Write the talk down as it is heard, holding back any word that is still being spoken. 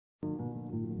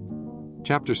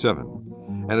Chapter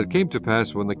 7. And it came to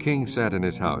pass, when the king sat in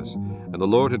his house, and the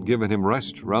Lord had given him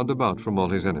rest round about from all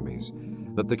his enemies,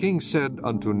 that the king said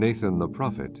unto Nathan the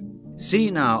prophet, See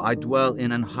now, I dwell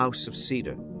in an house of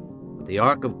cedar, but the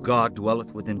ark of God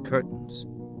dwelleth within curtains.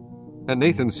 And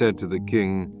Nathan said to the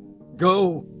king,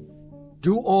 Go,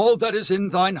 do all that is in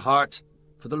thine heart,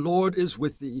 for the Lord is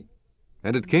with thee.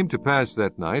 And it came to pass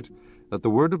that night, that the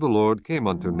word of the Lord came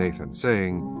unto Nathan,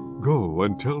 saying, Go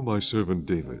and tell my servant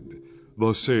David,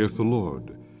 Thus saith the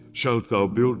Lord, Shalt thou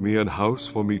build me an house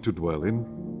for me to dwell in?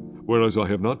 Whereas I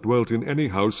have not dwelt in any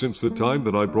house since the time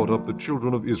that I brought up the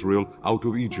children of Israel out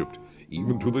of Egypt,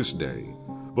 even to this day,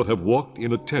 but have walked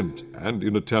in a tent and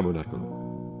in a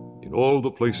tabernacle. In all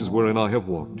the places wherein I have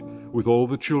walked, with all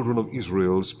the children of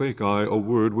Israel spake I a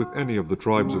word with any of the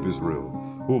tribes of Israel,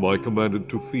 whom I commanded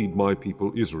to feed my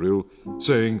people Israel,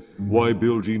 saying, Why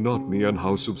build ye not me an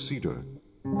house of cedar?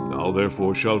 Now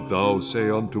therefore shalt thou say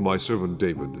unto my servant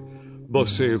David,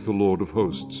 Thus saith the Lord of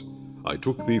hosts, I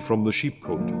took thee from the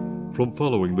sheepcote, from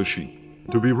following the sheep,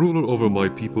 to be ruler over my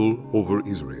people, over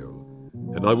Israel.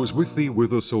 And I was with thee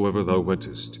whithersoever thou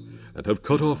wentest, and have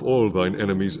cut off all thine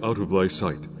enemies out of thy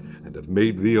sight, and have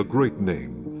made thee a great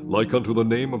name, like unto the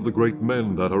name of the great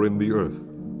men that are in the earth.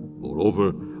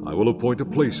 Moreover, I will appoint a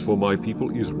place for my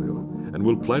people Israel, and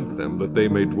will plant them that they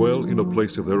may dwell in a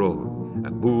place of their own,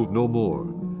 and move no more.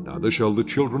 Neither shall the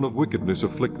children of wickedness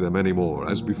afflict them any more,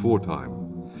 as before time.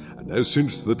 And as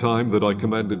since the time that I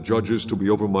commanded judges to be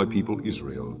over my people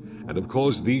Israel, and have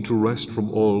caused thee to rest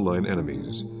from all thine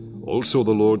enemies, also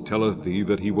the Lord telleth thee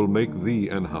that he will make thee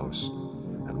an house.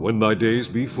 And when thy days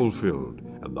be fulfilled,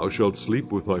 and thou shalt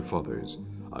sleep with thy fathers,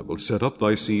 I will set up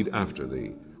thy seed after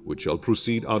thee, which shall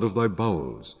proceed out of thy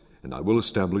bowels, and I will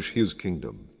establish his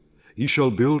kingdom. He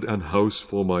shall build an house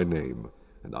for my name,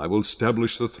 and I will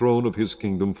establish the throne of his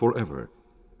kingdom forever.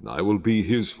 And I will be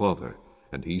his father,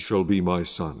 and he shall be my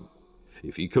son.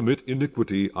 If he commit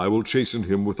iniquity, I will chasten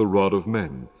him with the rod of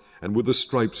men, and with the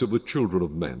stripes of the children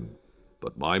of men.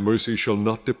 But my mercy shall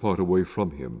not depart away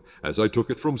from him, as I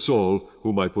took it from Saul,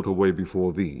 whom I put away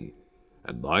before thee.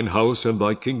 And thine house and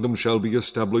thy kingdom shall be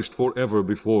established forever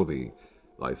before thee.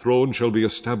 Thy throne shall be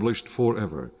established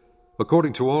forever.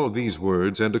 According to all these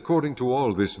words, and according to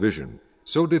all this vision,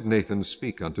 so did Nathan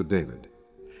speak unto David.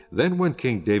 Then went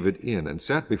King David in, and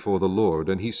sat before the Lord,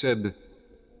 and he said,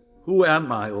 Who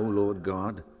am I, O Lord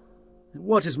God? And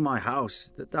what is my house,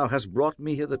 that thou hast brought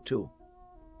me hitherto?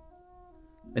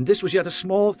 And this was yet a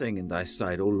small thing in thy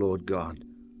sight, O Lord God.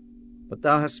 But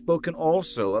thou hast spoken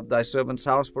also of thy servant's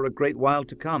house for a great while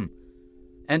to come.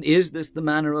 And is this the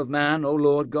manner of man, O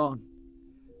Lord God?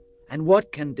 And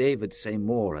what can David say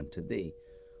more unto thee?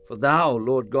 For thou,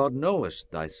 Lord God,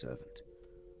 knowest thy servant.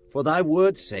 For thy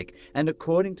word's sake, and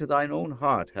according to thine own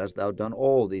heart, hast thou done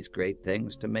all these great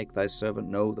things to make thy servant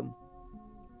know them.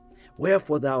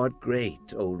 Wherefore thou art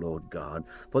great, O Lord God,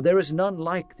 for there is none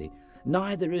like thee,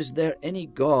 neither is there any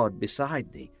God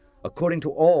beside thee, according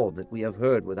to all that we have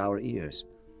heard with our ears.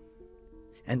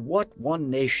 And what one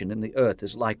nation in the earth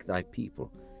is like thy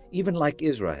people, even like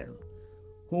Israel,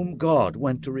 whom God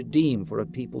went to redeem for a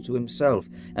people to himself,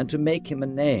 and to make him a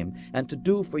name, and to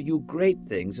do for you great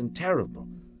things and terrible,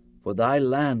 for thy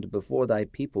land before thy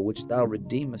people, which thou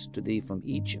redeemest to thee from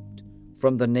Egypt,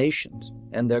 from the nations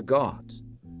and their gods.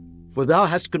 For thou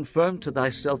hast confirmed to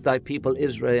thyself thy people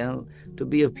Israel to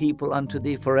be a people unto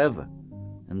thee forever,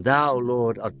 and thou,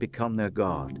 Lord, art become their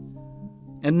God.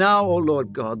 And now, O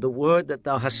Lord God, the word that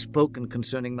thou hast spoken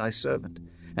concerning thy servant,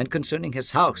 and concerning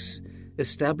his house,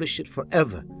 establish it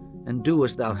forever, and do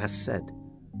as thou hast said.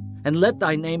 And let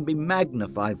thy name be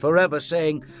magnified forever,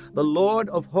 saying, The Lord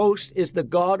of hosts is the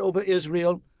God over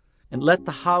Israel, and let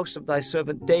the house of thy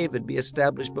servant David be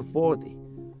established before thee.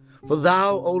 For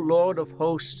thou, O Lord of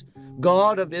hosts,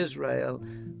 God of Israel,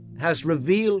 hast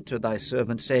revealed to thy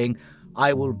servant, saying,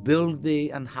 I will build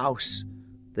thee an house.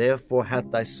 Therefore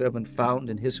hath thy servant found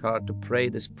in his heart to pray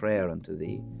this prayer unto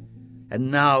thee.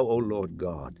 And now, O Lord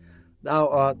God, thou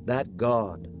art that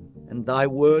God, and thy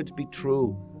words be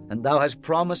true, and thou hast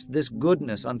promised this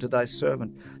goodness unto thy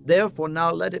servant. Therefore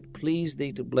now let it please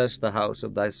thee to bless the house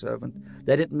of thy servant,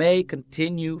 that it may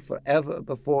continue forever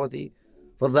before thee.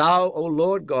 For thou, O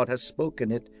Lord God, hast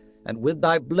spoken it, and with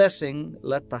thy blessing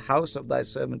let the house of thy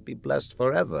servant be blessed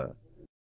forever.